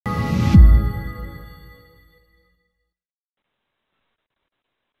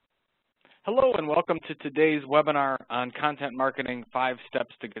Hello and welcome to today's webinar on content marketing, 5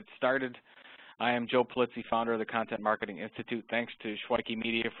 steps to get started. I am Joe Pulizzi, founder of the Content Marketing Institute. Thanks to Shweiki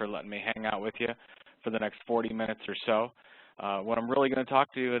Media for letting me hang out with you for the next 40 minutes or so. What I'm really going to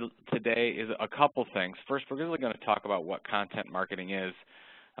talk to you today is a couple things. First, we're really going to talk about what content marketing is.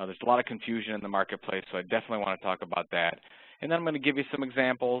 There's a lot of confusion in the marketplace, so I definitely want to talk about that. And then I'm going to give you some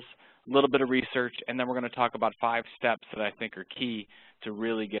examples, a little bit of research, and then we're going to talk about 5 steps that I think are key to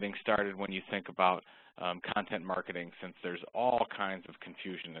really getting started when you think about content marketing, since there's all kinds of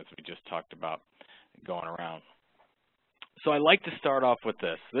confusion, as we just talked about, going around. So I like to start off with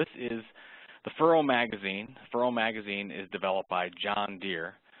this. This is the Furrow magazine. Furrow magazine is developed by John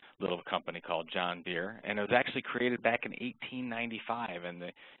Deere, a little company called John Deere, and it was actually created back in 1895, and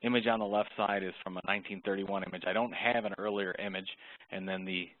the image on the left side is from a 1931 image. I don't have an earlier image, and then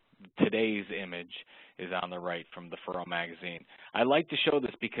today's image is on the right from the Furrow magazine. I like to show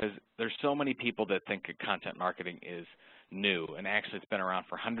this because there's so many people that think that content marketing is new, and actually it's been around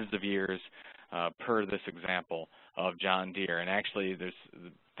for hundreds of years per this example of John Deere. And actually there's the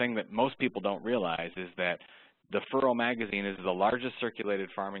thing that most people don't realize is that the Furrow magazine is the largest circulated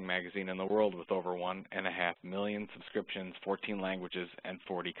farming magazine in the world, with over 1.5 million subscriptions, 14 languages, and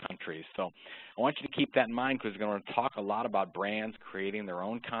 40 countries. So I want you to keep that in mind, because we're going to talk a lot about brands creating their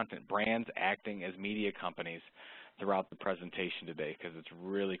own content, brands acting as media companies throughout the presentation today, because it's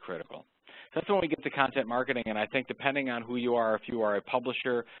really critical. So that's when we get to content marketing, and I think depending on who you are, if you are a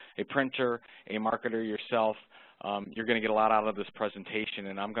publisher, a printer, a marketer yourself, you're going to get a lot out of this presentation,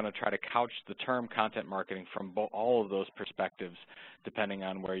 and I'm going to try to couch the term content marketing from all of those perspectives depending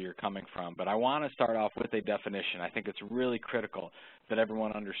on where you're coming from. But I want to start off with a definition. I think it's really critical that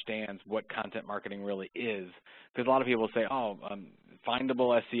everyone understands what content marketing really is, because a lot of people say, oh,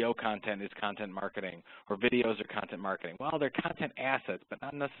 findable SEO content is content marketing, or videos are content marketing. Well, they're content assets, but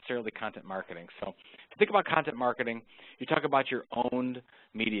not necessarily content marketing. So if you think about content marketing, you talk about your owned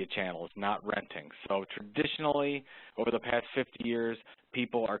media channels, not renting. So traditionally, over the past 50 years,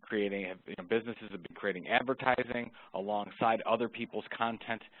 people are creating, businesses have been creating advertising alongside other people's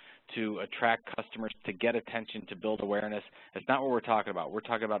content to attract customers, to get attention, to build awareness. That's not what we're talking about. We're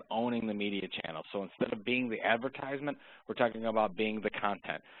talking about owning the media channel. So instead of being the advertisement, we're talking about being the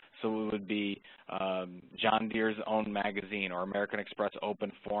content. So it would be John Deere's own magazine, or American Express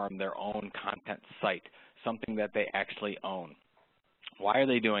Open Forum, their own content site, something that they actually own. Why are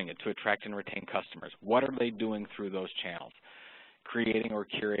they doing it? To attract and retain customers. What are they doing through those channels? Creating or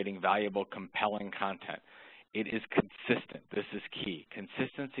curating valuable, compelling content. It is consistent. This is key.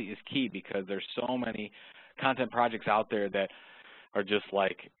 Consistency is key, because there's so many content projects out there that are just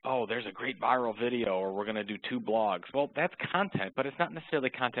like, oh, there's a great viral video, or we're going to do 2 blogs. Well, that's content, but it's not necessarily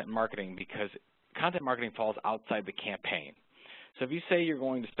content marketing, because content marketing falls outside the campaign. So if you say you're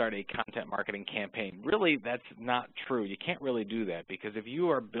going to start a content marketing campaign, really that's not true. You can't really do that, because if you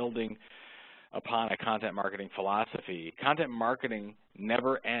are building upon a content marketing philosophy, content marketing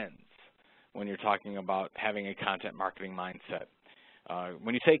never ends when you're talking about having a content marketing mindset.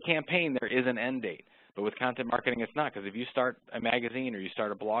 When you say campaign, there is an end date. But with content marketing, it's not, because if you start a magazine or you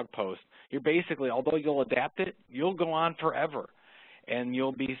start a blog post, you're basically, although you'll adapt it, you'll go on forever. And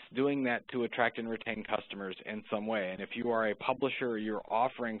you'll be doing that to attract and retain customers in some way. And if you are a publisher, you're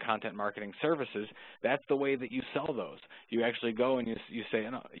offering content marketing services, that's the way that you sell those. You actually go and you say,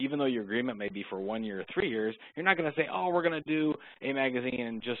 even though your agreement may be for 1 year or 3 years, you're not going to say, oh, we're going to do a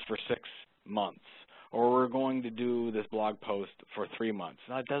magazine just for 6 months, or we're going to do this blog post for 3 months.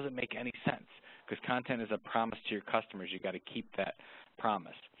 Now, it doesn't make any sense, because content is a promise to your customers. You've got to keep that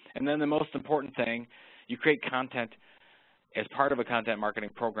promise. And then the most important thing, you create content as part of a content marketing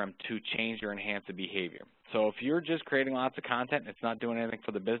program to change or enhance the behavior. So if you're just creating lots of content and it's not doing anything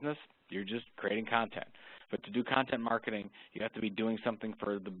for the business, you're just creating content. But to do content marketing, you have to be doing something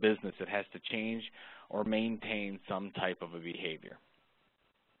for the business. It has to change or maintain some type of a behavior.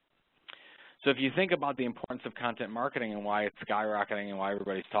 So if you think about the importance of content marketing and why it's skyrocketing and why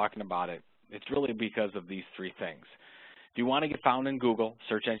everybody's talking about it, it's really because of these 3 things. Do you want to get found in Google,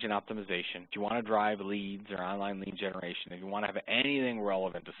 search engine optimization? Do you want to drive leads or online lead generation? If you want to have anything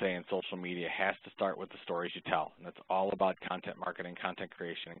relevant to say in social media, it has to start with the stories you tell. And that's all about content marketing, content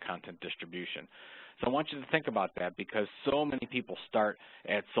creation, and content distribution. So I want you to think about that, because so many people start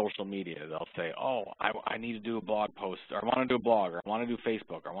at social media. They'll say, oh, I need to do a blog post, or I want to do a blog, or I want to do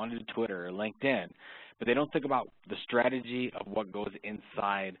Facebook, or I want to do Twitter or LinkedIn. But they don't think about the strategy of what goes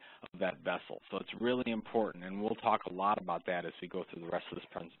inside of that vessel. So it's really important, and we'll talk a lot about that as we go through the rest of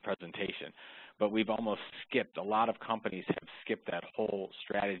this presentation. But we've almost skipped, a lot of companies have skipped that whole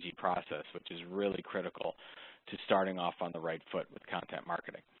strategy process, which is really critical to starting off on the right foot with content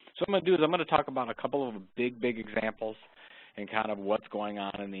marketing. So what I'm going to do is I'm going to talk about a couple of big examples and kind of what's going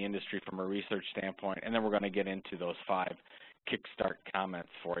on in the industry from a research standpoint, and then we're going to get into those 5 kickstart comments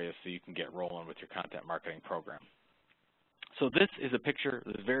for you so you can get rolling with your content marketing program. So this is a picture.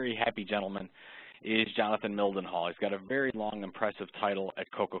 This very happy gentleman is Jonathan Mildenhall. He's got a very long, impressive title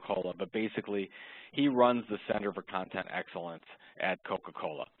at Coca-Cola, but basically he runs the Center for Content Excellence at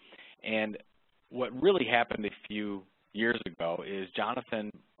Coca-Cola. And what really happened a few years ago is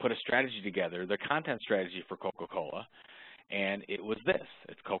Jonathan put a strategy together, the content strategy for Coca-Cola, and it was this.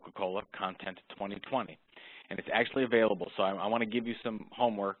 It's Coca-Cola Content 2020. And it's actually available, so I want to give you some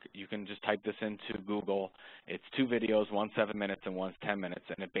homework. You can just type this into Google. It's 2 videos, one's 7 minutes and one's 10 minutes,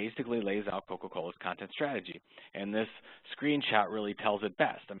 and it basically lays out Coca-Cola's content strategy. And this screenshot really tells it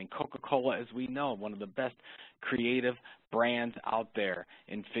best. I mean, Coca-Cola, as we know, one of the best creative brands out there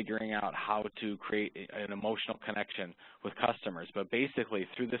in figuring out how to create an emotional connection with customers. But basically,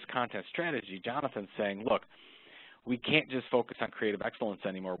 through this content strategy, Jonathan's saying, look, we can't just focus on creative excellence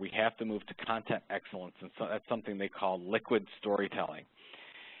anymore. We have to move to content excellence, and so that's something they call liquid storytelling.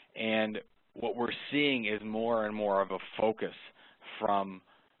 And what we're seeing is more and more of a focus from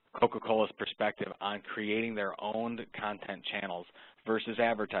Coca-Cola's perspective on creating their own content channels versus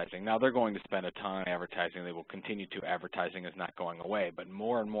advertising. Now, they're going to spend a ton on advertising. They will continue to. Advertising is not going away. But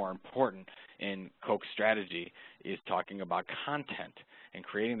more and more important in Coke's strategy is talking about content and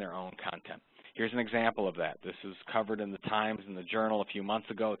creating their own content. Here's an example of that. This is covered in the Times and the Journal a few months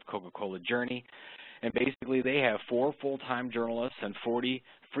ago. It's Coca-Cola Journey. And basically they have 4 full-time journalists and 40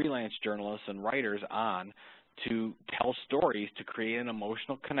 freelance journalists and writers on to tell stories to create an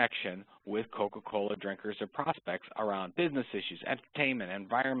emotional connection with Coca-Cola drinkers or prospects around business issues, entertainment,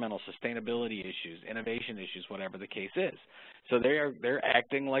 environmental, sustainability issues, innovation issues, whatever the case is. So they're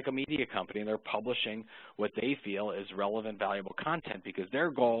acting like a media company, and they're publishing what they feel is relevant, valuable content because their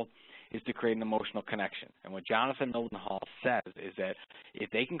goal is to create an emotional connection. And what Jonathan Mildenhall says is that if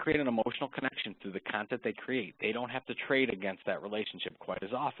they can create an emotional connection through the content they create, they don't have to trade against that relationship quite as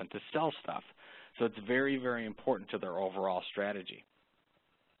often to sell stuff. So it's very, very important to their overall strategy.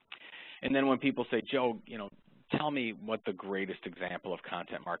 And then when people say, Joe, you know, tell me what the greatest example of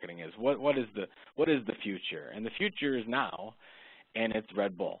content marketing is. What is the future? And the future is now, and it's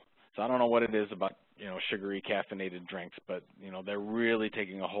Red Bull. So I don't know what it is about, you know, sugary caffeinated drinks, but, you know, they're really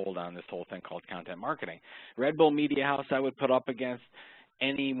taking a hold on this whole thing called content marketing. Red Bull Media House I would put up against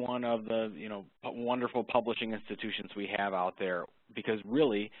any one of the, you know, wonderful publishing institutions we have out there because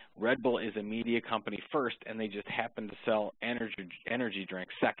really Red Bull is a media company first and they just happen to sell energy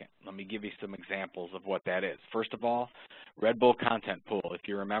drinks second. Let me give you some examples of what that is. First of all, Red Bull Content Pool. If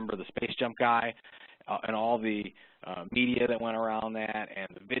you remember the Space Jump guy, and all the media that went around that and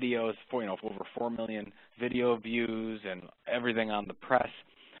the videos, for, you know, over 4 million video views and everything on the press,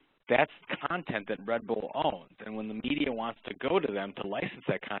 that's content that Red Bull owns. And when the media wants to go to them to license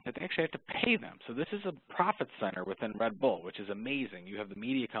that content, they actually have to pay them. So this is a profit center within Red Bull, which is amazing. You have the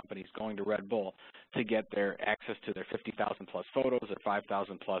media companies going to Red Bull to get their access to their 50,000 plus photos or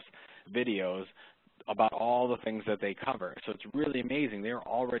 5,000 plus videos about all the things that they cover. So it's really amazing. They're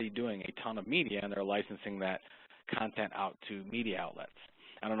already doing a ton of media, and they're licensing that content out to media outlets.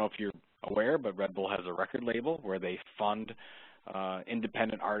 I don't know if you're aware, but Red Bull has a record label where they fund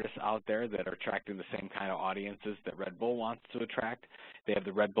independent artists out there that are attracting the same kind of audiences that Red Bull wants to attract. They have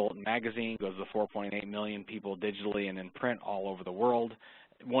the Red Bull magazine, goes to 4.8 million people digitally and in print all over the world.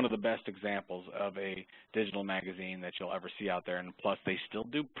 One of the best examples of a digital magazine that you'll ever see out there, and plus they still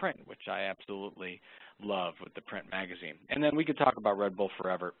do print, which I absolutely love with the print magazine. And then we could talk about Red Bull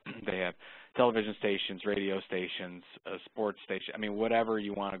forever. They have television stations, radio stations, sports stations, I mean, whatever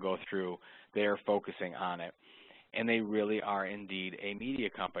you want to go through, they're focusing on it. And they really are indeed a media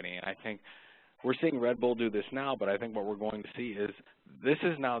company. And I think we're seeing Red Bull do this now, but I think what we're going to see is this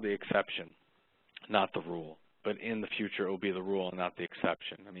is now the exception, not the rule. But in the future, it will be the rule and not the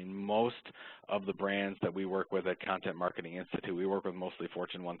exception. I mean, most of the brands that we work with at Content Marketing Institute, we work with mostly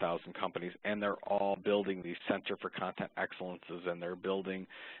Fortune 1000 companies, and they're all building these Center for Content Excellences, and they're building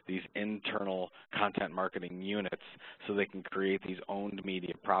these internal content marketing units so they can create these owned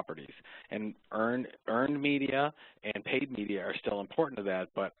media properties. And earned media and paid media are still important to that,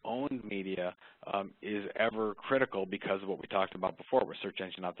 but owned media is ever critical because of what we talked about before with search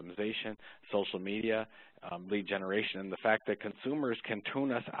engine optimization, social media, lead generation, and the fact that consumers can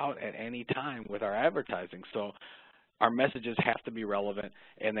tune us out at any time with our advertising. So our messages have to be relevant,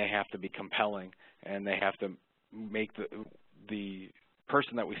 and they have to be compelling, and they have to make the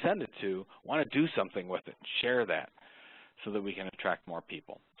person that we send it to want to do something with it, share that, so that we can attract more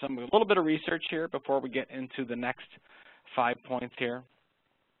people. So a little bit of research here before we get into the next 5 points here.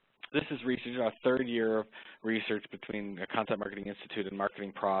 This is research, our third year of research between the Content Marketing Institute and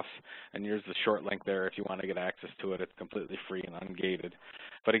Marketing Profs, and here's the short link there if you want to get access to it. It's completely free and ungated.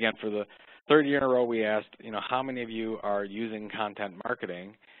 But again, for the third year in a row, we asked, how many of you are using content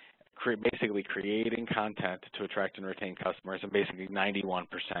marketing, basically creating content to attract and retain customers, and basically 91%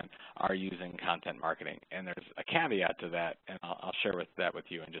 are using content marketing. And there's a caveat to that, and I'll share that with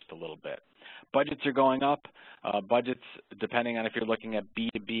you in just a little bit. Budgets are going up. Budgets, depending on if you're looking at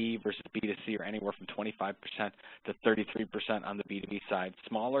B2B versus B2C, are anywhere from 25% to 33% on the B2B side.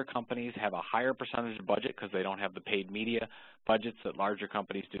 Smaller companies have a higher percentage of budget because they don't have the paid media budgets that larger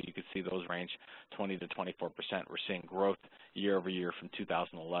companies do. You can see those range 20 to 24%. We're seeing growth year over year from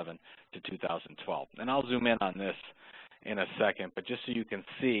 2011 to 2012. And I'll zoom in on this in a second, but just so you can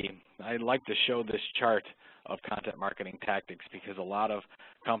see, I like to show this chart of content marketing tactics because a lot of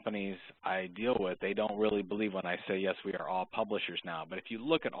companies I deal with, they don't really believe when I say, yes, we are all publishers now. But if you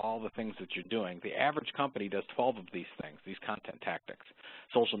look at all the things that you're doing, the average company does 12 of these things, these content tactics: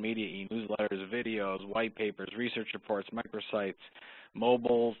 social media, e-newsletters, videos, white papers, research reports, microsites,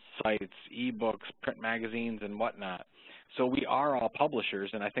 mobile sites, e-books, print magazines, and whatnot. So we are all publishers,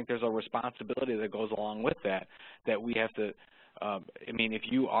 and I think there's a responsibility that goes along with that, that we have to, if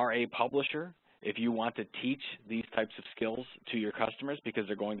you are a publisher, if you want to teach these types of skills to your customers because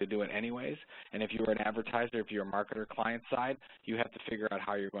they're going to do it anyways, and if you're an advertiser, if you're a marketer client side, you have to figure out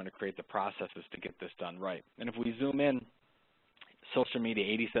how you're going to create the processes to get this done right. And if we zoom in, social media,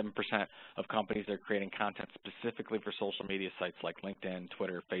 87% of companies are creating content specifically for social media sites like LinkedIn,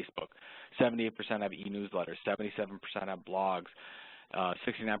 Twitter, Facebook. 78% have e-newsletters, 77% have blogs,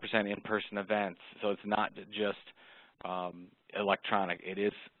 69% in-person events. So it's not just electronic. It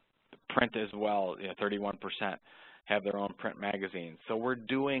is print as well. 31% have their own print magazines. So we're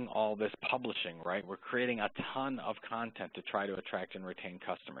doing all this publishing, right? We're creating a ton of content to try to attract and retain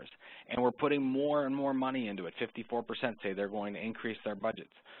customers. And we're putting more and more money into it. 54% say they're going to increase their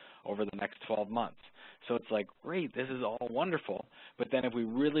budgets over the next 12 months. So it's like, great, this is all wonderful. But then if we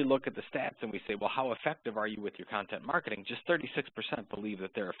really look at the stats and we say, well, how effective are you with your content marketing? Just 36% believe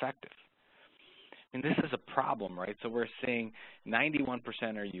that they're effective. And this is a problem, right? So we're seeing 91%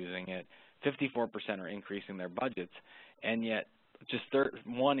 are using it, 54% are increasing their budgets, and yet just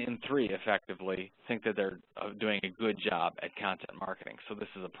 1 in 3 effectively think that they're doing a good job at content marketing. So this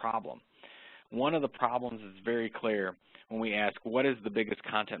is a problem. One of the problems is very clear when we ask, what is the biggest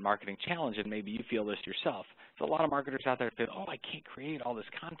content marketing challenge? And maybe you feel this yourself. There's a lot of marketers out there that feel, I can't create all this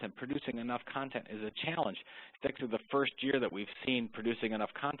content. Producing enough content is a challenge. It's actually the first year that we've seen producing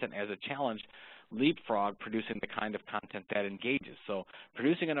enough content as a challenge leapfrog producing the kind of content that engages. So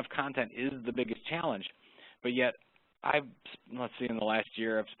producing enough content is the biggest challenge, but yet let's see, in the last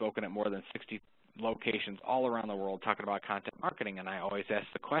year I've spoken at more than 60 locations all around the world talking about content marketing, and I always ask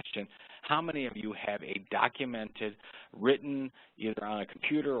the question, how many of you have a documented, written, either on a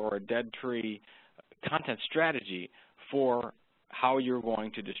computer or a dead tree, content strategy for how you're going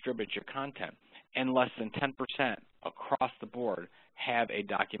to distribute your content? And less than 10% across the board have a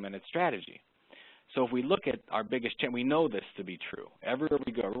documented strategy. So if we look at our biggest challenge, we know this to be true. Everywhere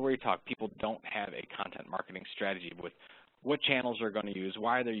we go, everywhere we talk, people don't have a content marketing strategy with what channels they're going to use,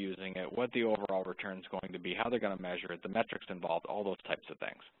 why they're using it, what the overall return is going to be, how they're going to measure it, the metrics involved, all those types of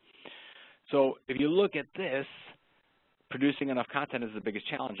things. So if you look at this, producing enough content is the biggest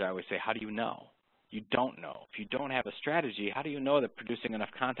challenge. I always say, how do you know? You don't know. If you don't have a strategy, how do you know that producing enough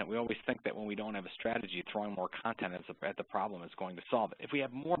content? We always think that when we don't have a strategy, throwing more content at the problem is going to solve it. If we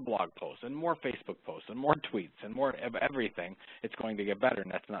have more blog posts and more Facebook posts and more tweets and more of everything, it's going to get better,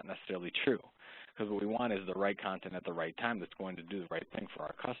 and that's not necessarily true. Because what we want is the right content at the right time that's going to do the right thing for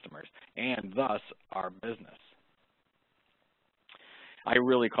our customers and thus our business. I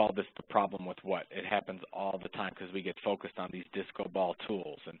really call this the problem with what? It happens all the time because we get focused on these disco ball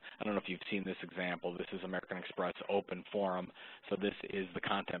tools. And I don't know if you've seen this example. This is American Express Open Forum. So this is the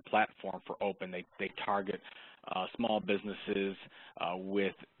content platform for Open. They target small businesses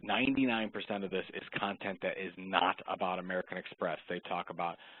with 99% of this is content that is not about American Express. They talk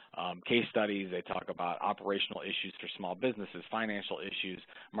about case studies. They talk about operational issues for small businesses, financial issues,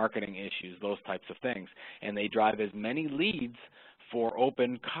 marketing issues, those types of things. And they drive as many leads for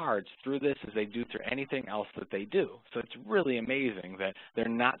Open cards through this as they do through anything else that they do. So it's really amazing that they're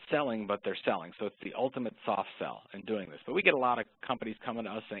not selling, but they're selling. So it's the ultimate soft sell in doing this. But we get a lot of companies coming to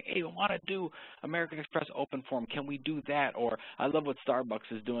us saying, hey, I want to do American Express Open Forum. Can we do that? Or I love what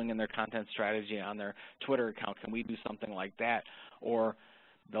Starbucks is doing in their content strategy on their Twitter account. Can we do something like that? Or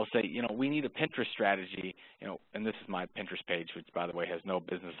they'll say, you know, we need a Pinterest strategy, you know, and this is my Pinterest page, which, by the way, has no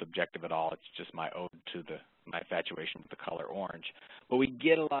business objective at all. It's just my ode to my infatuation with the color orange. But we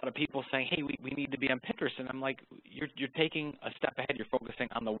get a lot of people saying, hey, we need to be on Pinterest, and I'm like, you're taking a step ahead. You're focusing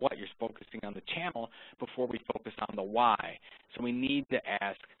on the what. You're focusing on the channel before we focus on the why. So we need to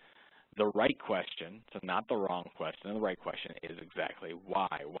ask the right question, so not the wrong question. And the right question is exactly why.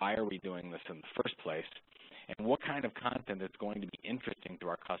 Why are we doing this in the first place? And what kind of content is going to be interesting to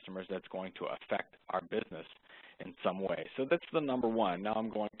our customers that's going to affect our business in some way? So that's the number one. Now I'm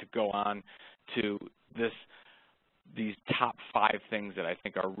going to go on to these top 5 things that I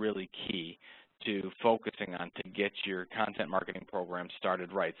think are really key to focusing on to get your content marketing program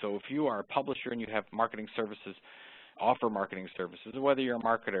started right. So if you are a publisher and you have marketing services, offer marketing services, or whether you're a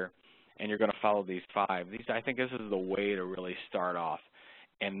marketer and you're going to follow these 5, I think this is the way to really start off.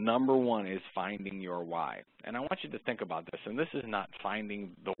 And number 1 is finding your why. And I want you to think about this. And this is not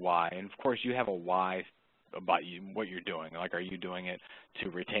finding the why. And, of course, you have a why about what you're doing. Like, are you doing it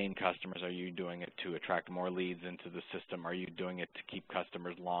to retain customers? Are you doing it to attract more leads into the system? Are you doing it to keep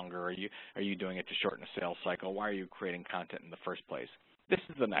customers longer? Are you doing it to shorten a sales cycle? Why are you creating content in the first place? This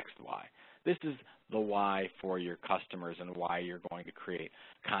is the next why. This is the why for your customers and why you're going to create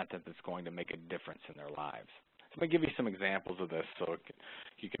content that's going to make a difference in their lives. So I'm going to give you some examples of this so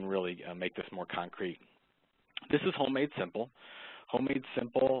you can really make this more concrete. This is Homemade Simple. Homemade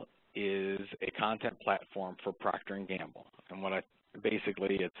Simple is a content platform for Procter & Gamble. And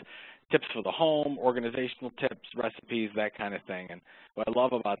basically it's tips for the home, organizational tips, recipes, that kind of thing. And what I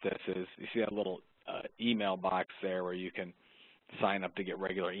love about this is you see that little email box there where you can sign up to get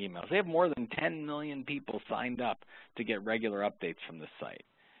regular emails. They have more than 10 million people signed up to get regular updates from this site.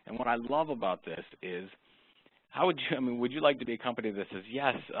 And what I love about this is, would you like to be a company that says,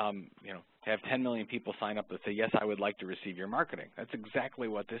 yes, you know, have 10 million people sign up that say, yes, I would like to receive your marketing? That's exactly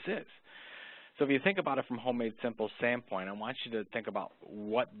what this is. So if you think about it from Homemade Simple's standpoint, I want you to think about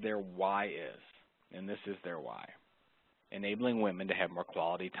what their why is. And this is their why. Enabling women to have more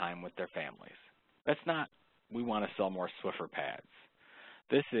quality time with their families. That's not, we want to sell more Swiffer pads.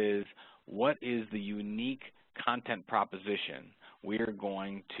 This is, what is the unique content proposition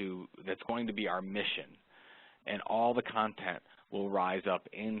that's going to be our mission? And all the content will rise up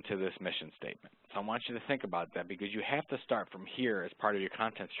into this mission statement. So I want you to think about that, because you have to start from here as part of your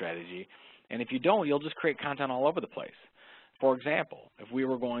content strategy. And if you don't, you'll just create content all over the place. For example, if we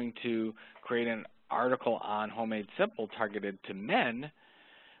were going to create an article on Homemade Simple targeted to men,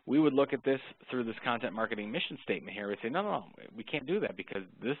 we would look at this through this content marketing mission statement here and say, no, we can't do that because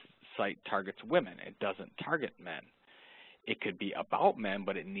this site targets women. It doesn't target men. It could be about men,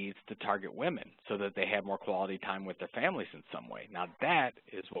 but it needs to target women so that they have more quality time with their families in some way. Now, that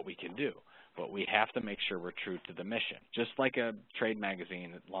is what we can do, but we have to make sure we're true to the mission. Just like a trade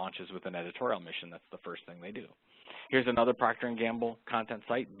magazine that launches with an editorial mission, that's the first thing they do. Here's another Procter & Gamble content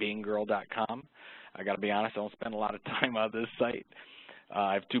site, beinggirl.com. I got to be honest, I don't spend a lot of time on this site.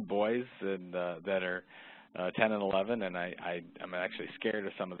 I have 2 boys that are 10 and 11, and I'm actually scared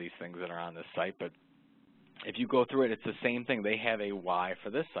of some of these things that are on this site, but if you go through it, it's the same thing. They have a why for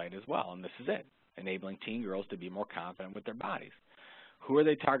this site as well, and this is it, enabling teen girls to be more confident with their bodies. Who are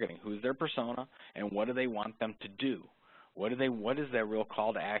they targeting? Who's their persona, and what do they want them to do? What is their real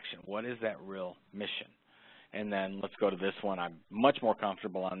call to action? What is that real mission? And then let's go to this one. I'm much more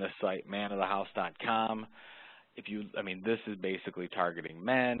comfortable on this site, manofthehouse.com. This is basically targeting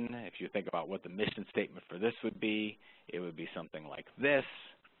men. If you think about what the mission statement for this would be, it would be something like this,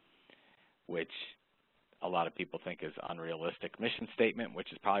 which a lot of people think is unrealistic mission statement,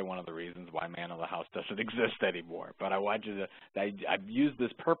 which is probably one of the reasons why Man of the House doesn't exist anymore. But I want you to, I've used this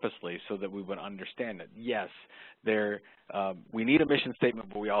purposely so that we would understand that, yes, we need a mission statement,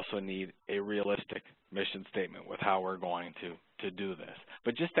 but we also need a realistic mission statement with how we're going to do this.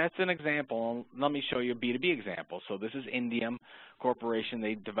 But just that's an example. Let me show you a B2B example. So this is Indium Corporation.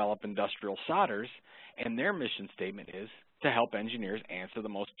 They develop industrial solders, and their mission statement is to help engineers answer the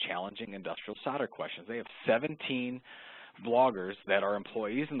most challenging industrial solder questions. They have 17 bloggers that are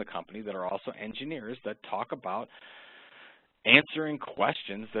employees in the company that are also engineers that talk about answering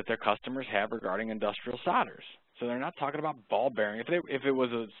questions that their customers have regarding industrial solders. So they're not talking about ball bearings. If it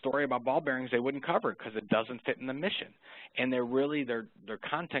was a story about ball bearings, they wouldn't cover it because it doesn't fit in the mission. And their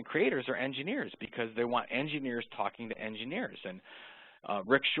content creators are engineers because they want engineers talking to engineers. And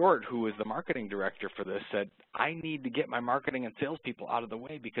Rick Short, who is the marketing director for this, said, I need to get my marketing and salespeople out of the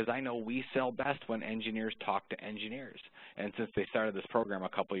way because I know we sell best when engineers talk to engineers. And since they started this program a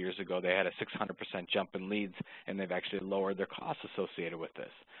couple years ago, they had a 600% jump in leads, and they've actually lowered their costs associated with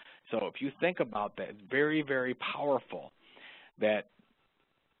this. So if you think about that, it's very, very powerful that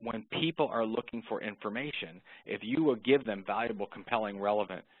when people are looking for information, if you will give them valuable, compelling,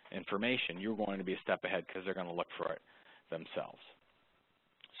 relevant information, you're going to be a step ahead because they're going to look for it themselves.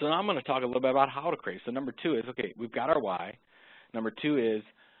 So now I'm going to talk a little bit about how to create. So number 2 is, okay, we've got our why. Number 2 is,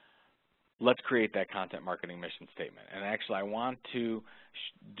 let's create that content marketing mission statement. And actually, I want to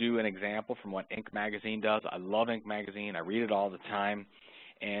do an example from what Inc. magazine does. I love Inc. magazine. I read it all the time.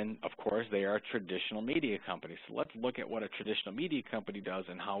 And, of course, they are a traditional media company. So let's look at what a traditional media company does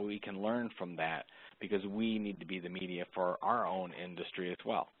and how we can learn from that, because we need to be the media for our own industry as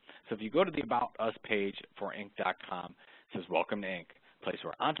well. So if you go to the About Us page for Inc.com, it says, Welcome to Inc., a place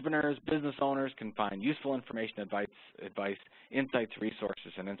where entrepreneurs, business owners can find useful information, advice, insights,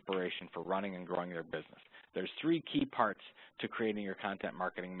 resources, and inspiration for running and growing their business. There's 3 key parts to creating your content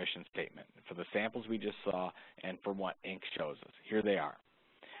marketing mission statement, for the samples we just saw and for what Inc. shows us. Here they are.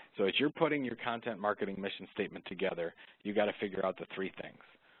 So as you're putting your content marketing mission statement together, you got to figure out the 3 things.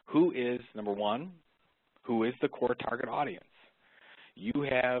 Who is, number 1, who is the core target audience? You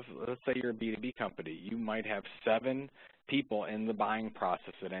have, let's say you're a B2B company, you might have 7 people in the buying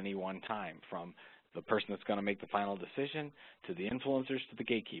process at any one time, from the person that's going to make the final decision to the influencers to the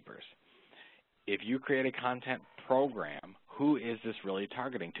gatekeepers. If you create a content program, who is this really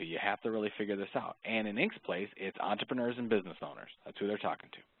targeting to? You have to really figure this out. And in Inc.'s place, it's entrepreneurs and business owners. That's who they're talking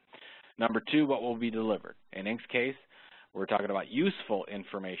to. Number 2, what will be delivered? In Inc.'s case, we're talking about useful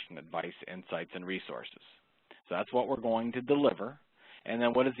information, advice, insights, and resources. So that's what we're going to deliver. And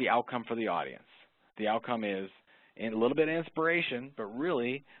then what is the outcome for the audience? The outcome is a little bit of inspiration, but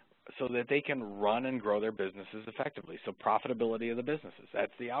really so that they can run and grow their businesses effectively. So profitability of the businesses,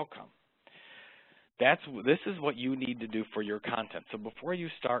 that's the outcome. This is what you need to do for your content. So before you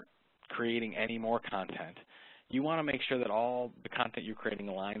start creating any more content, you want to make sure that all the content you're creating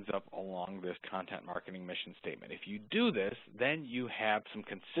lines up along this content marketing mission statement. If you do this, then you have some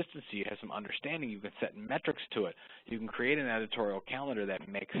consistency, you have some understanding, you can set metrics to it. You can create an editorial calendar that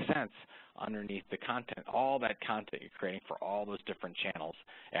makes sense underneath the content, all that content you're creating for all those different channels,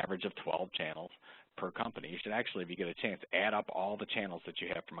 average of 12 channels per company. You should actually, if you get a chance, add up all the channels that you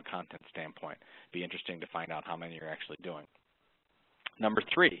have from a content standpoint. It'd be interesting to find out how many you're actually doing. Number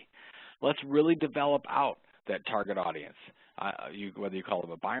 3, let's really develop out that target audience. Whether you call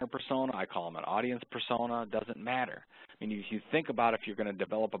them a buyer persona, I call them an audience persona, doesn't matter. I mean, if you think about if you're going to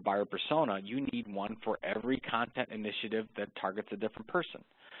develop a buyer persona, you need one for every content initiative that targets a different person.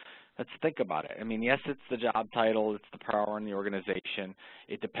 Let's think about it. I mean, yes, it's the job title, it's the power in the organization.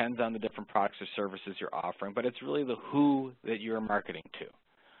 It depends on the different products or services you're offering, but it's really the who that you're marketing to.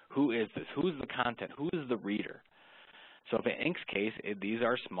 Who is this? Who's the content? Who is the reader? So in Inc.'s case, these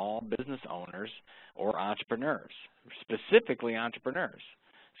are small business owners or entrepreneurs, specifically entrepreneurs.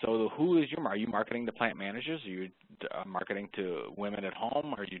 So who is are you marketing to plant managers? Are you marketing to women at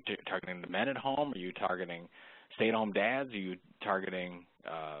home? Are you targeting the men at home? Are you targeting stay-at-home dads? Are you targeting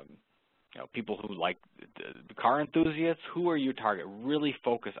people who like the car enthusiasts? Who are you targeting? Really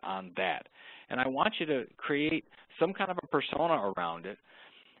focus on that. And I want you to create some kind of a persona around it,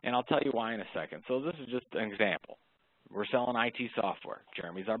 and I'll tell you why in a second. So this is just an example. We're selling IT software.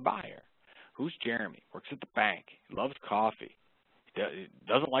 Jeremy's our buyer. Who's Jeremy? Works at the bank. He loves coffee. He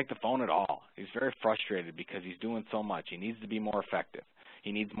doesn't like the phone at all. He's very frustrated because he's doing so much. He needs to be more effective.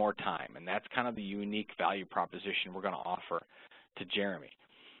 He needs more time, and that's kind of the unique value proposition we're going to offer to Jeremy.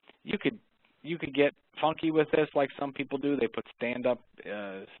 You could get funky with this like some people do. They put stand-up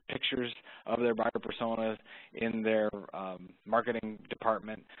pictures of their buyer personas in their marketing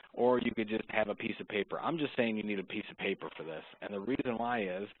department, or you could just have a piece of paper. I'm just saying you need a piece of paper for this, and the reason why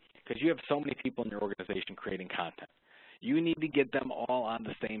is because you have so many people in your organization creating content. You need to get them all on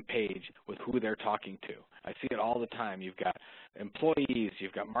the same page with who they're talking to. I see it all the time. You've got employees,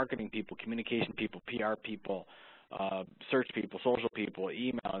 you've got marketing people, communication people, PR people, search people, social people,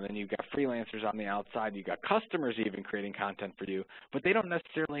 email, and then you've got freelancers on the outside. You've got customers even creating content for you, but they don't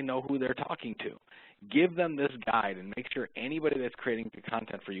necessarily know who they're talking to. Give them this guide and make sure anybody that's creating the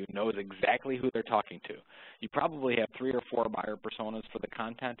content for you knows exactly who they're talking to. You probably have 3 or 4 buyer personas for the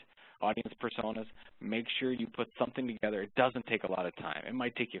content, audience personas. Make sure you put something together. It doesn't take a lot of time. It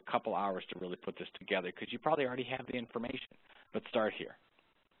might take you a couple hours to really put this together because you probably already have the information, but start here.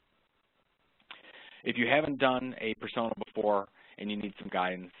 If you haven't done a persona before and you need some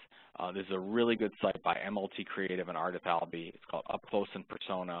guidance, this is a really good site by MLT Creative and Ardith Albee. It's called Up Close and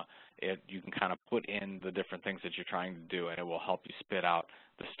Persona. You can kind of put in the different things that you're trying to do, and it will help you spit out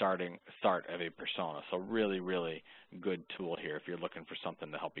the start of a persona. So really, really good tool here if you're looking for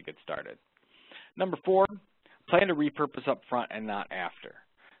something to help you get started. Number 4, plan to repurpose up front and not after.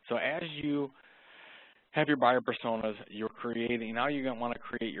 So as you have your buyer personas, you're creating, now you're going to want to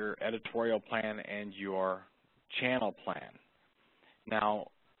create your editorial plan and your channel plan. Now,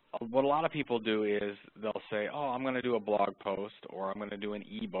 what a lot of people do is they'll say, oh, I'm going to do a blog post or I'm going to do an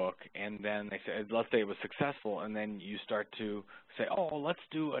ebook, and then they say, let's say it was successful, and then you start to say, oh, let's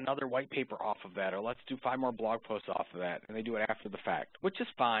do another white paper off of that, or let's do 5 more blog posts off of that, and they do it after the fact, which is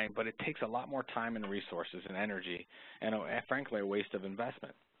fine, but it takes a lot more time and resources and energy and, frankly, a waste of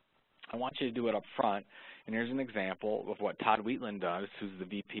investment. I want you to do it up front, and here's an example of what Todd Wheatland does, who's the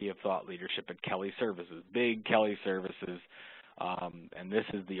VP of Thought Leadership at Kelly Services, big Kelly Services. And this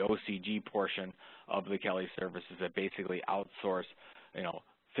is the OCG portion of the Kelly Services that basically outsource,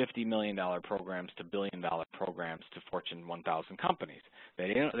 $50 million programs to billion-dollar programs to Fortune 1000 companies.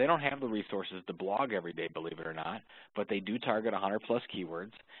 They don't have the resources to blog every day, believe it or not, but they do target 100-plus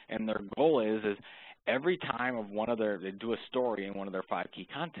keywords, and their goal is every time they do a story in one of their 5 key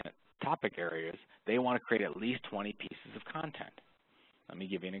content topic areas, they want to create at least 20 pieces of content. Let me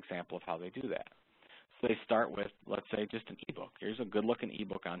give you an example of how they do that. So they start with, let's say, just an ebook. Here's a good-looking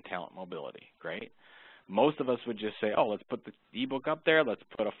ebook on talent mobility. Great. Most of us would just say, oh, let's put the ebook up there, let's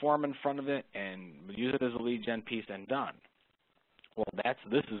put a form in front of it, and use it as a lead gen piece, and done. Well,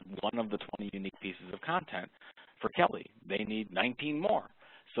 this is one of the 20 unique pieces of content for Kelly. They need 19 more.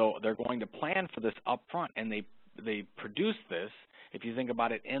 So they're going to plan for this up front, and they produce this, if you think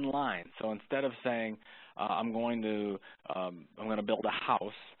about it, in line. So instead of saying, I'm going to build a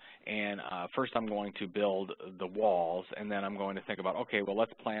house, and first I'm going to build the walls, and then I'm going to think about, okay, well,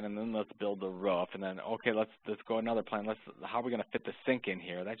 let's plan, and then let's build the roof, and then, okay, let's go another plan. How are we going to fit the sink in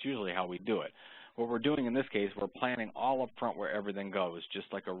here? That's usually how we do it. What we're doing in this case, we're planning all up front where everything goes, just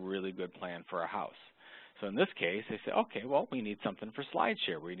like a really good plan for a house. So in this case, they say, okay, well, we need something for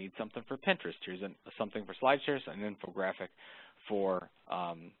SlideShare. We need something for Pinterest. Here's something for SlideShare, an infographic for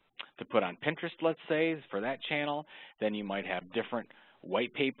to put on Pinterest, let's say, for that channel. Then you might have different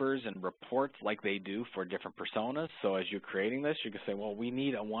white papers and reports like they do for different personas. So as you're creating this, you can say, well, we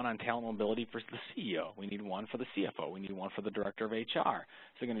need one on talent mobility for the CEO. We need one for the CFO. We need one for the director of HR. So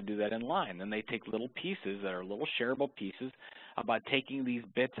they're going to do that in line. Then they take little pieces that are little shareable pieces about taking these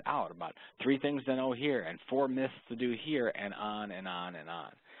bits out, about 3 things to know here and 4 myths to do here, and on and on and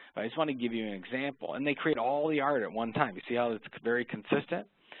on. But I just want to give you an example. And they create all the art at one time. You see how it's very consistent?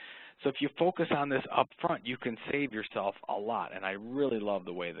 So if you focus on this up front, you can save yourself a lot, and I really love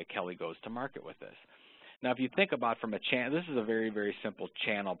the way that Kelly goes to market with this. Now, if you think about from a channel, this is a very, very simple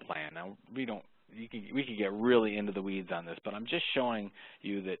channel plan. Now, we could get really into the weeds on this, but I'm just showing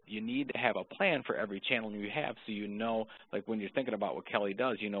you that you need to have a plan for every channel you have, so you know, like when you're thinking about what Kelly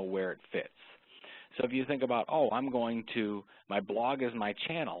does, you know where it fits. So if you think about, oh, my blog is my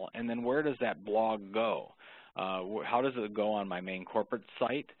channel, and then where does that blog go? How does it go on my main corporate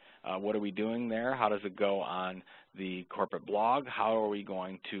site? What are we doing there? How does it go on the corporate blog? How are we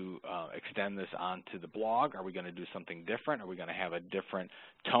going to extend this onto the blog? Are we going to do something different? Are we going to have a different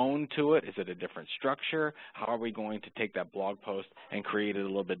tone to it? Is it a different structure? How are we going to take that blog post and create it a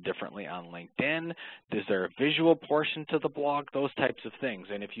little bit differently on LinkedIn? Is there a visual portion to the blog? Those types of things.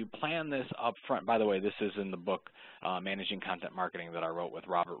 And if you plan this up front, by the way, this is in the book Managing Content Marketing that I wrote with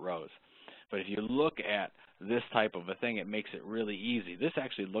Robert Rose. But if you look at this type of a thing, it makes it really easy. This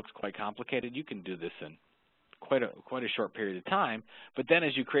actually looks quite complicated. You can do this in quite a short period of time. But then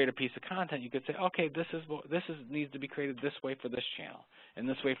as you create a piece of content, you could say, okay, this needs to be created this way for this channel and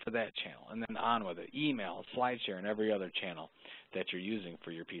this way for that channel, and then on with it. Email, SlideShare, and every other channel that you're using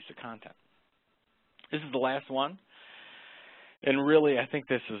for your piece of content. This is the last one. And really, I think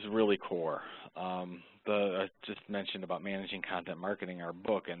this is really core. I just mentioned about Managing Content Marketing, our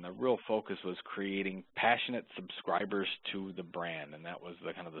book, and the real focus was creating passionate subscribers to the brand, and that was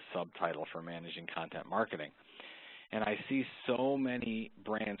the kind of the subtitle for Managing Content Marketing. And I see so many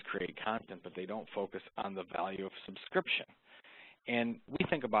brands create content, but they don't focus on the value of subscription. And we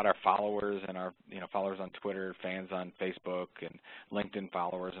think about our followers and our followers on Twitter, fans on Facebook, and LinkedIn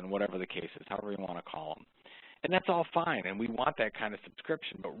followers, and whatever the case is, however you want to call them. And that's all fine, and we want that kind of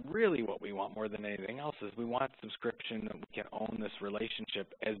subscription, but really what we want more than anything else is we want subscription that we can own this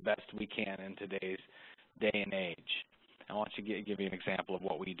relationship as best we can in today's day and age. I want to give you an example of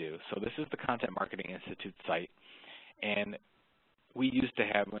what we do. So this is the Content Marketing Institute site, and we used to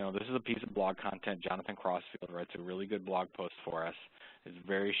have, this is a piece of blog content. Jonathan Crossfield writes a really good blog post for us. It's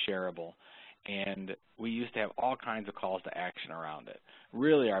very shareable. And we used to have all kinds of calls to action around it.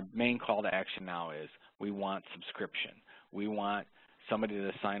 Really, our main call to action now is we want subscription. We want somebody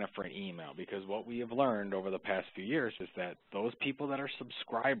to sign up for an email, because what we have learned over the past few years is that those people that are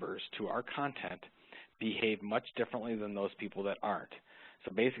subscribers to our content behave much differently than those people that aren't.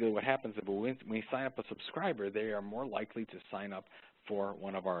 So basically what happens is when we sign up a subscriber, they are more likely to sign up for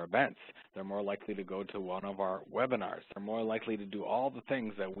one of our events. They're more likely to go to one of our webinars. They're more likely to do all the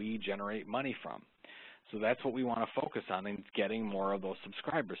things that we generate money from. So that's what we want to focus on, in getting more of those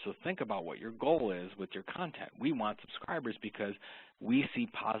subscribers. So think about what your goal is with your content. We want subscribers because we see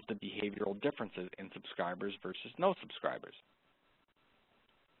positive behavioral differences in subscribers versus no subscribers.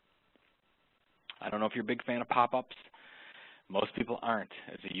 I don't know if you're a big fan of pop-ups. Most people aren't.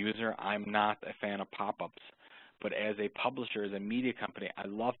 As a user, I'm not a fan of pop-ups. But as a publisher, as a media company, I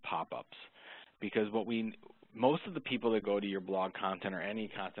love pop-ups because most of the people that go to your blog content or any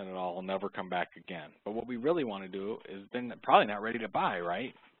content at all will never come back again. But what we really want to do is probably not ready to buy,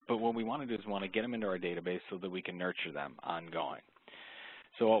 right? But what we want to do is we want to get them into our database so that we can nurture them ongoing.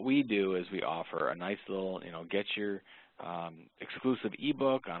 So what we do is we offer a nice little, get your exclusive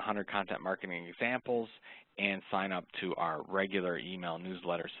ebook on 100 content marketing examples and sign up to our regular email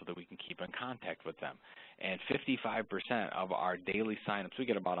newsletter so that we can keep in contact with them. And 55% of our daily signups, we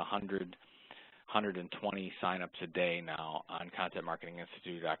get about 120 signups a day now on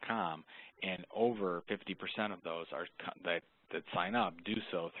contentmarketinginstitute.com, and over 50% of those that sign up do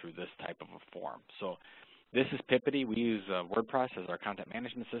so through this type of a form. So this is Pippity. We use WordPress as our content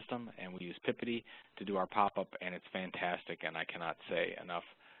management system, and we use Pippity to do our pop-up, and it's fantastic, and I cannot say enough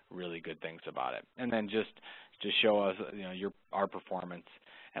really good things about it. And then just to show us, our performance,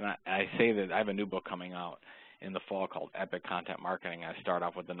 and I say that I have a new book coming out in the fall called Epic Content Marketing. I start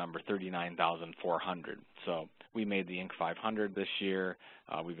off with the number 39,400. So we made the Inc. 500 this year.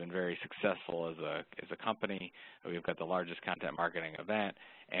 We've been very successful as a company. We've got the largest content marketing event,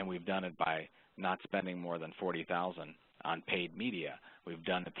 and we've done it by not spending more than $40,000 on paid media. We've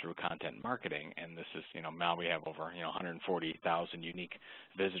done it through content marketing, and this is, now we have over 140,000 unique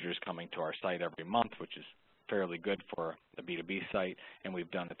visitors coming to our site every month, which is fairly good for a B2B site, and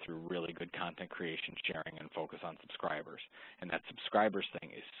we've done it through really good content creation, sharing, and focus on subscribers. And that subscribers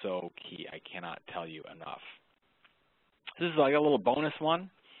thing is so key. I cannot tell you enough. This is like a little bonus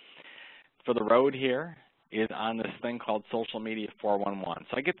one for the road here, is on this thing called Social Media 411.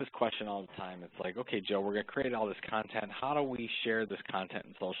 So I get this question all the time. It's like, okay, Joe, we're going to create all this content. How do we share this content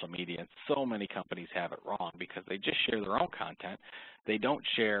in social media? And so many companies have it wrong because they just share their own content. They don't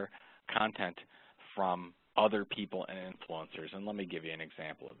share content from other people and influencers. And let me give you an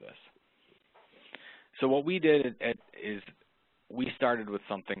example of this. So what we did is we started with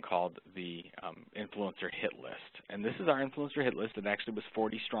something called the influencer hit list. And this is our influencer hit list. It actually was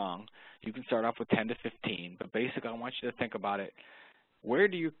 40 strong. You can start off with 10 to 15. But basically, I want you to think about it. Where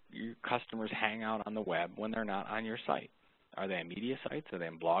do your customers hang out on the web when they're not on your site? Are they on media sites? Are they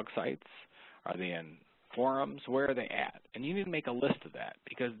on blog sites? Are they in forums? Where are they at? And you need to make a list of that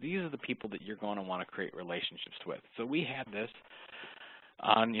because these are the people that you're going to want to create relationships with. So we had this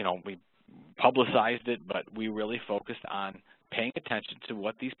on, we publicized it, but we really focused on paying attention to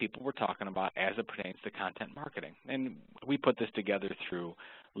what these people were talking about as it pertains to content marketing. And we put this together through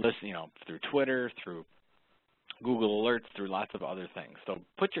through Twitter, through Google Alerts, through lots of other things. So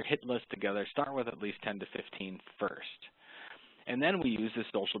put your hit list together. Start with at least 10 to 15 first. And then we use this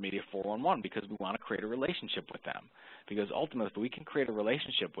social media 411 because we want to create a relationship with them. Because ultimately, if we can create a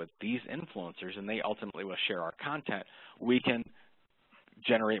relationship with these influencers and they ultimately will share our content, we can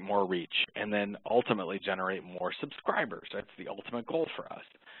generate more reach and then ultimately generate more subscribers. That's the ultimate goal for us.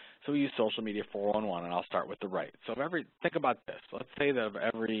 So we use social media 411, and I'll start with the right. So think about this. Let's say that of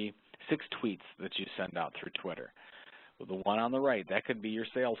every 6 tweets that you send out through Twitter, the one on the right, that could be your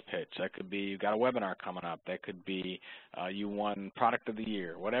sales pitch. That could be you've got a webinar coming up. That could be you won product of the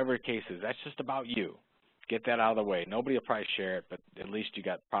year. Whatever the case is, that's just about you. Get that out of the way. Nobody will probably share it, but at least you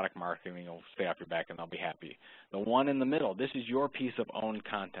got product marketing. You'll stay off your back, and they'll be happy. The one in the middle, this is your piece of owned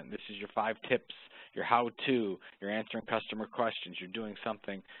content. This is your 5 tips, your how-to. You're answering customer questions. You're doing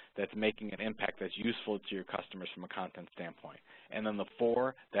something that's making an impact that's useful to your customers from a content standpoint. And then the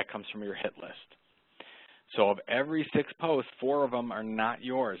 4, that comes from your hit list. So of every 6 posts, 4 of them are not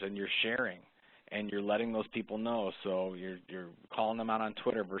yours, and you're sharing, and you're letting those people know. So you're calling them out on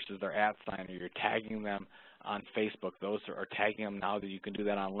Twitter versus their @ sign, or you're tagging them on Facebook. Those are tagging them now that you can do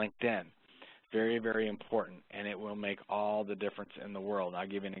that on LinkedIn. Very, very important, and it will make all the difference in the world. I'll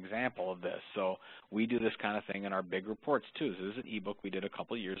give you an example of this. So we do this kind of thing in our big reports, too. So this is an ebook we did a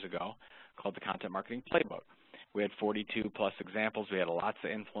couple of years ago called the Content Marketing Playbook. We had 42+ examples. We had lots of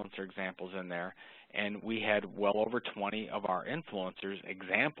influencer examples in there, and we had well over 20 of our influencers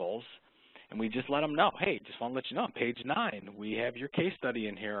examples, and we just let them know, hey, just want to let you know, on page 9, we have your case study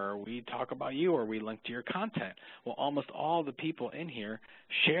in here, or we talk about you, or we link to your content. Well, almost all the people in here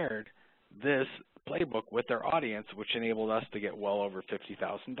shared this playbook with their audience, which enabled us to get well over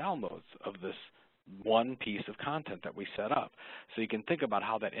 50,000 downloads of this one piece of content that we set up. So you can think about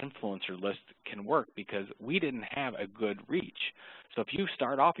how that influencer list can work, because we didn't have a good reach. So if you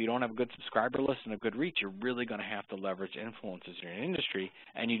start off, you don't have a good subscriber list and a good reach, you're really going to have to leverage influencers in your industry,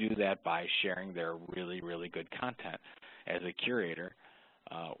 and you do that by sharing their really, really good content as a curator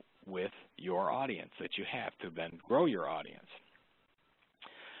with your audience that you have to then grow your audience.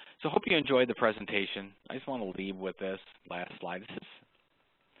 So I hope you enjoyed the presentation. I just want to leave with this last slide.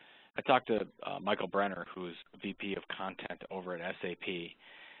 I talked to Michael Brenner, who's VP of Content over at SAP,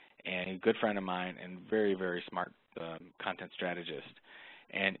 and a good friend of mine and very, very smart content strategist.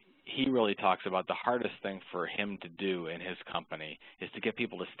 And he really talks about the hardest thing for him to do in his company is to get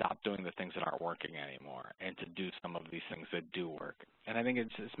people to stop doing the things that aren't working anymore and to do some of these things that do work. And I think it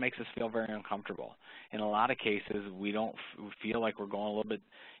just makes us feel very uncomfortable. In a lot of cases, we don't feel like we're going a little bit,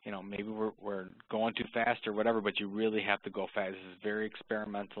 maybe we're going too fast or whatever, but you really have to go fast. This is very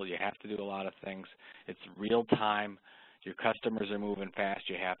experimental. You have to do a lot of things. It's real time. Your customers are moving fast.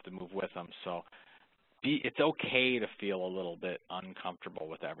 You have to move with them. So it's okay to feel a little bit uncomfortable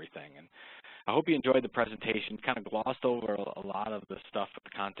with everything. And I hope you enjoyed the presentation. Kind of glossed over a lot of the stuff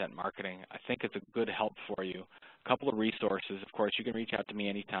with content marketing. I think it's a good help for you. A couple of resources. Of course, you can reach out to me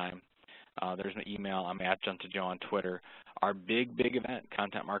anytime. There's an email. I'm @JumpToJoe on Twitter. Our big event,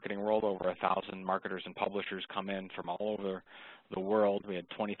 Content Marketing World, over 1,000 marketers and publishers come in from all over the world. We had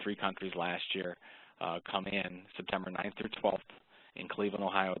 23 countries last year come in September 9th through 12th. In Cleveland,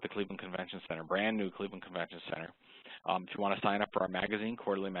 Ohio at the Cleveland Convention Center, brand new Cleveland Convention Center. If you want to sign up for our magazine,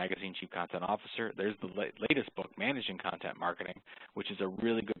 Quarterly Magazine Chief Content Officer, there's the latest book, Managing Content Marketing, which is a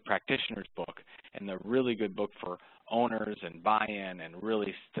really good practitioner's book and a really good book for owners and buy-in, and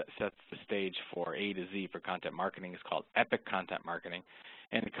really sets the stage for A to Z for content marketing. It's called Epic Content Marketing,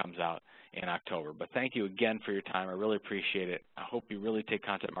 and it comes out in October. But thank you again for your time. I really appreciate it. I hope you really take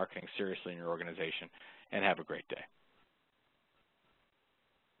content marketing seriously in your organization, and have a great day.